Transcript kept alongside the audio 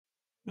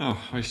Oh,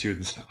 hi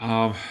students.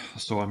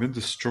 So I'm in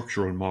the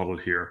structural model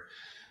here,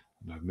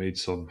 and I've made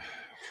some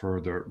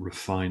further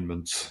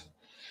refinements.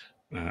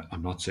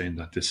 I'm not saying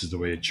that this is the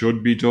way it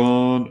should be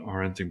done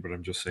or anything, but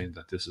I'm just saying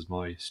that this is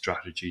my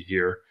strategy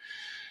here.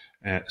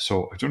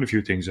 So I've done a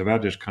few things. I've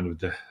added kind of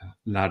the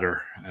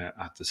ladder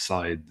at the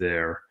side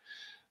there,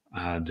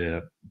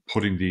 and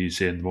putting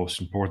these in. The most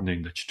important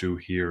thing that you do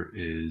here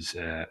is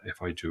if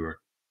I do a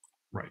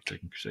right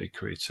click and say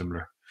create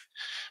similar,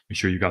 make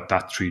sure you got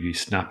that 3D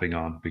snapping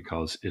on,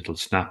 because it'll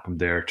snap from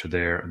there to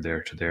there and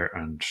there to there,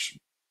 and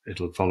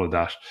it'll follow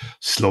that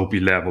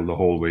slopey level the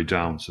whole way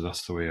down. So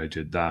that's the way I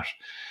did that.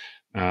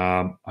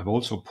 I've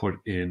also put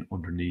in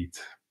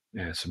underneath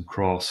some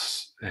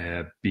cross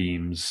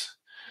beams.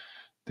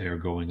 They're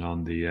going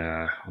on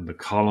the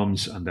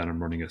columns, and then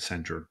I'm running a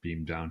center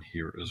beam down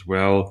here as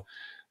well.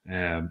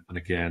 And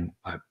again,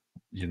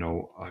 you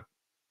know,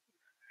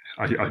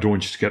 I don't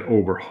want you to get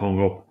over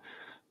hung up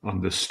on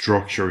the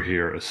structure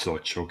here as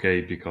such,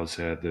 okay? Because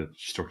the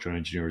structural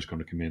engineer is going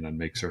to come in and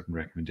make certain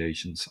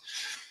recommendations.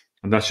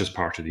 And that's just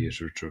part of the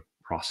iterative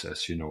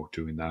process,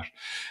 doing that.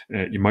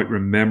 You might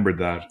remember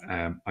that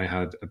I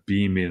had a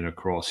beam in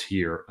across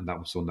here, and that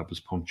was the one that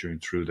was puncturing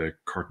through the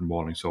curtain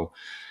walling. So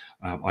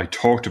I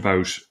talked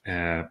about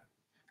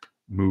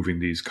moving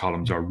these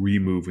columns or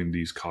removing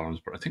these columns,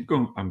 but I think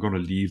I'm going to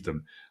leave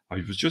them. I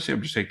was just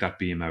able to take that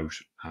beam out,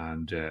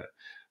 and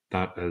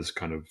that has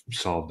kind of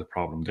solved the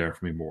problem there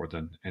for me more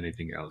than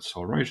anything else.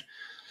 All right.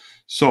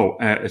 So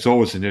it's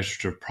always an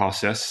iterative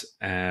process.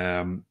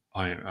 I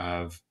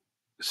have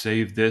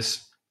saved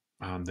this,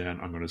 and then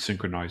I'm going to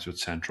synchronize with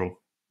Central.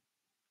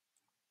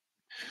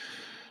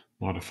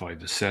 Modify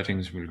the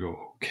settings. We'll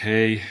go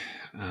OK.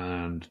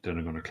 And then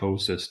I'm going to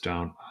close this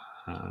down.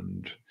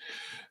 And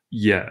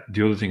yeah,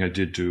 the other thing I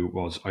did do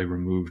was I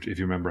removed, if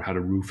you remember, I had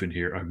a roof in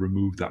here. I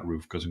removed that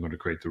roof because I'm going to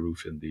create the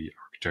roof in the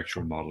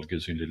architectural model. It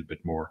gives me a little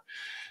bit more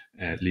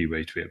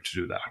leeway to be able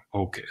to do that.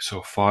 Okay,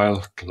 so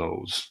file,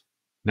 close.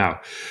 Now,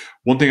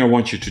 one thing I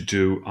want you to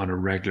do on a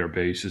regular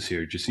basis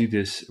here, do you see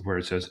this where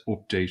it says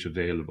update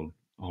available?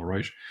 All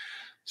right.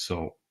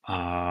 So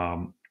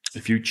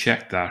if you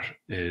check that,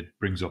 it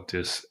brings up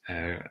this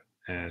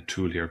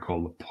tool here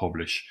called the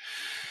publish.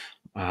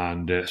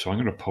 And so I'm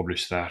going to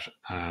publish that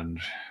and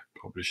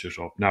publish it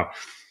up. Now,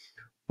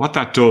 what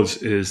that does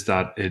is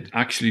that it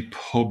actually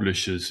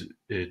publishes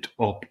it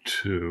up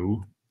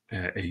to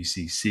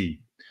ACC.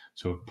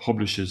 So it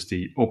publishes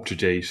the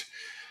up-to-date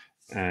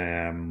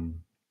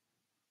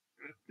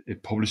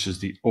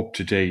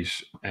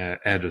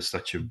edits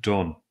that you've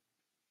done.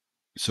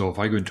 So if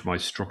I go into my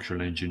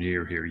structural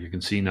engineer here, you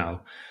can see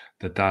now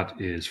that that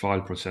is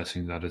file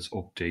processing, that is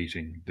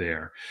updating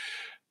there.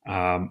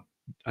 And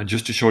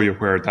just to show you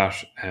where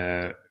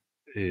that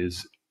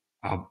is,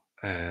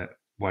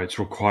 why it's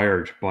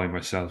required by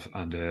myself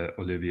and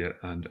Olivia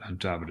and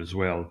David as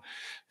well,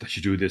 that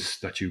you do this,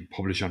 that you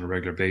publish on a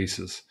regular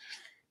basis,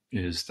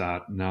 is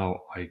that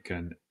now I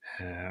can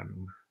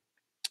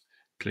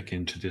click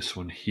into this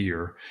one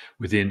here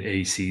within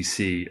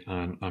ACC,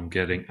 and I'm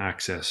getting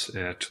access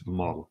to the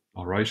model.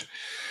 All right.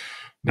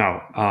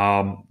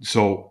 Now,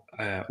 so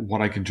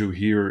what I can do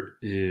here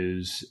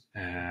is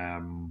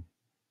I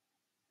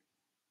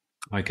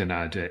can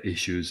add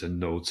issues and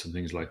notes and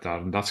things like that.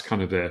 And that's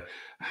kind of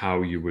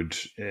how you would,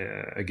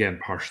 again,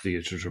 partially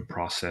iterative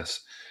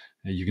process.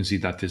 You can see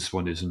that this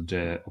one isn't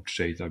up to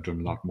date. I've done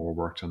a lot more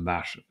work on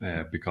that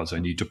because I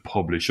need to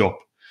publish up,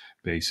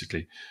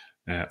 basically.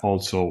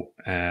 Also,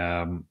 do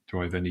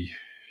I have any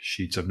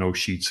sheets? I have no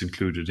sheets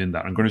included in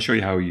that. I'm going to show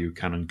you how you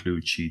can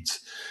include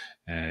sheets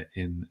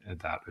in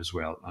that as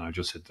well. And I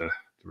just hit the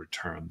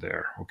return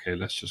there. Okay,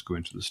 let's just go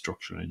into the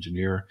structural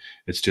engineer.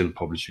 It's still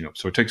publishing up,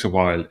 so it takes a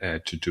while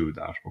to do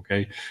that.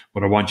 Okay,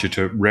 but I want you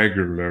to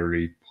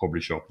regularly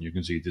publish up, and you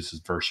can see this is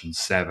version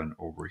 7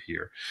 over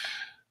here,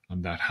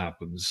 and that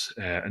happens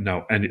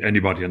now.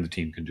 Anybody on the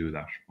team can do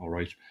that. All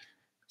right,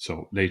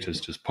 so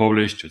latest is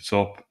published, it's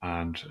up,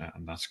 and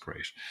that's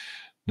great.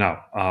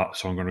 Now,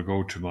 so I'm going to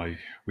go to my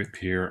whip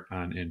here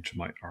and into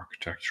my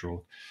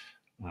architectural,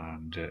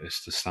 and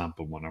it's the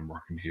sample one I'm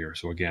working here.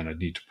 So again, I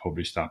need to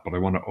publish that, but I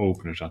want to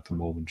open it at the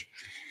moment.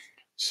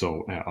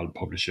 So I'll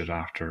publish it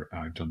after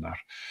I've done that.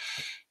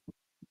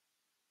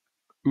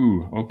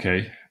 Ooh,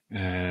 okay.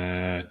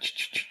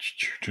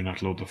 Do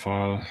not load the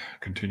file.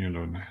 Continue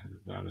loading.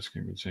 That is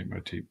going to say my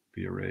tape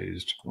be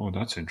erased. Oh,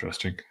 that's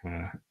interesting.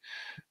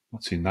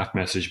 Not seen that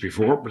message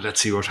before, but let's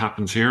see what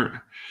happens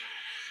here.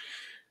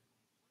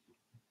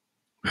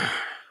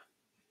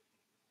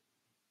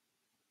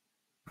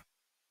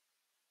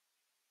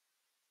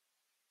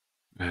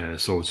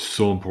 So it's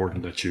so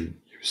important that you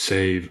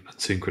save and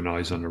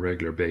synchronize on a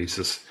regular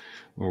basis.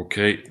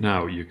 Okay,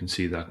 now you can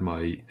see that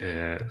my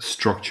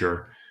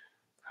structure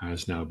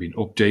has now been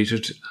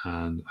updated,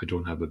 and I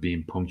don't have a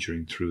beam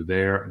puncturing through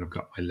there, and I've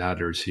got my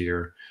ladders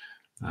here,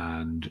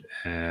 and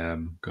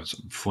got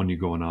something funny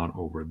going on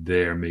over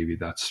there. Maybe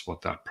that's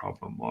what that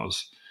problem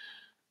was.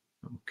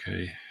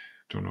 Okay,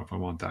 don't know if I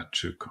want that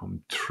to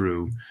come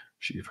through.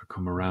 See if I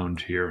come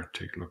around here,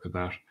 take a look at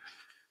that.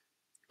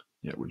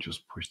 Yeah, we'll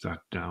just push that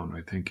down,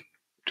 I think,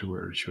 to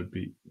where it should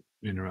be,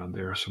 in around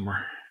there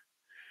somewhere.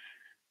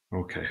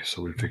 Okay,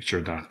 so we'll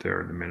picture that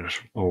there in a minute.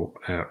 Oh,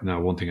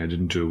 now one thing I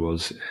didn't do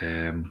was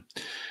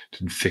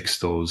didn't fix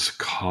those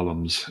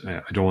columns.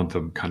 I don't want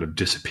them kind of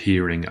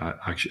disappearing.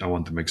 I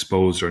want them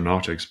exposed or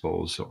not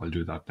exposed. So I'll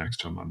do that next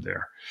time I'm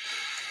there.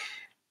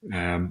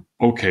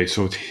 Okay,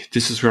 so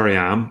this is where I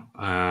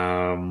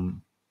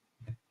am.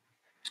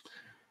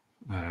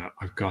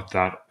 I've got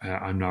that.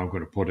 I'm now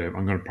going to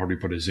I'm going to probably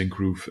put a zinc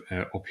roof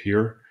up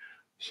here,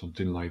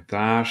 something like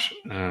that.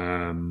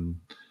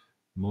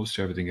 Most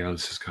everything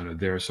else is kind of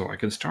there. So I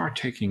can start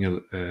taking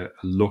a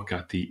look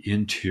at the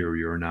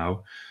interior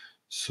now.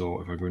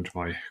 So if I go into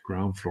my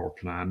ground floor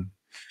plan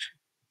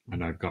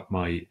and I've got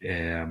my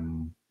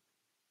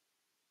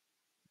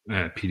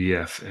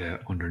PDF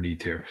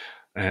underneath here,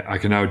 I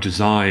can now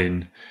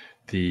design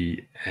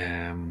the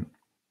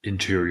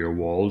interior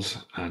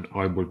walls, and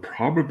I will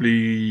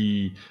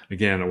probably,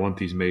 again, I want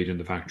these made in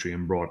the factory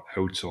and brought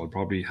out, so I'll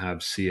probably have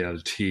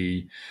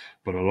CLT,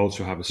 but I'll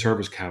also have a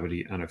service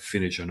cavity and a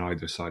finish on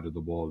either side of the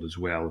wall as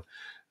well.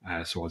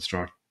 So I'll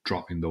start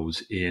dropping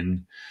those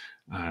in,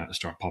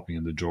 start popping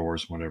in the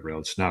doors, whatever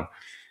else. Now,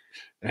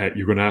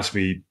 you're going to ask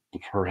me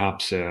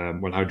perhaps,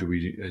 well, how do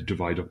we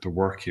divide up the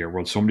work here?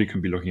 Well, somebody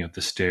can be looking at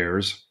the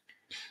stairs,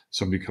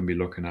 somebody can be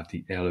looking at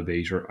the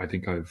elevator. I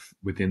think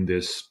within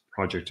this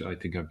project, I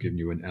think I've given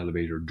you an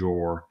elevator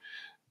door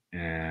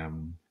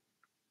um,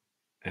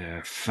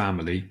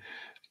 family.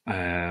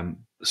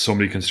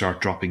 Somebody can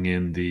start dropping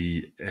in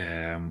the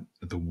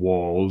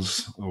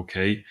walls.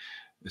 Okay,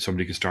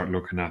 somebody can start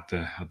looking at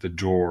the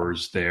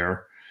doors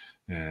there.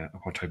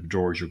 What type of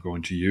doors you're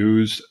going to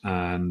use,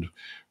 and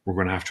we're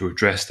going to have to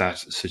address that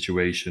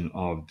situation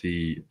of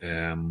the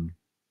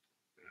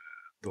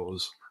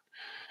those.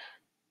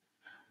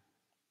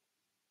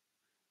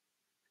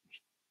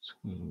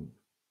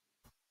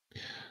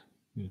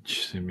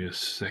 Just give me a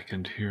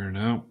second here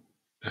now,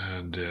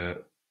 and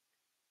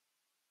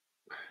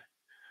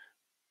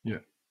yeah,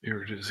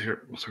 here it is.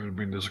 Here, so I'm going to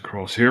bring this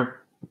across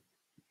here.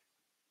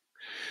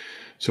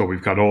 So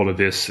we've got all of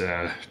this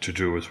to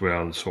do as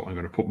well. So I'm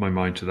going to put my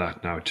mind to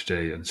that now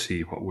today and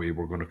see what way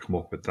we're going to come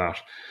up with that.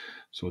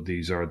 So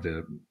these are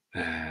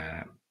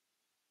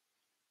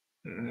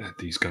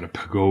these kind of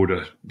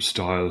pagoda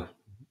style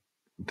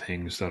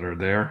things that are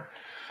there.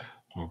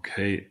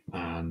 Okay,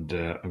 and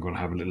I'm going to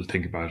have a little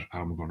think about how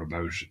I'm going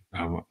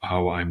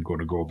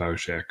to go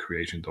about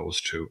creating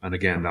those two. And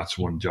again, that's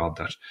one job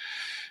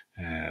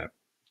that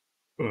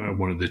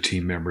one of the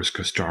team members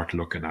could start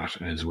looking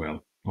at as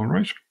well. All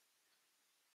right.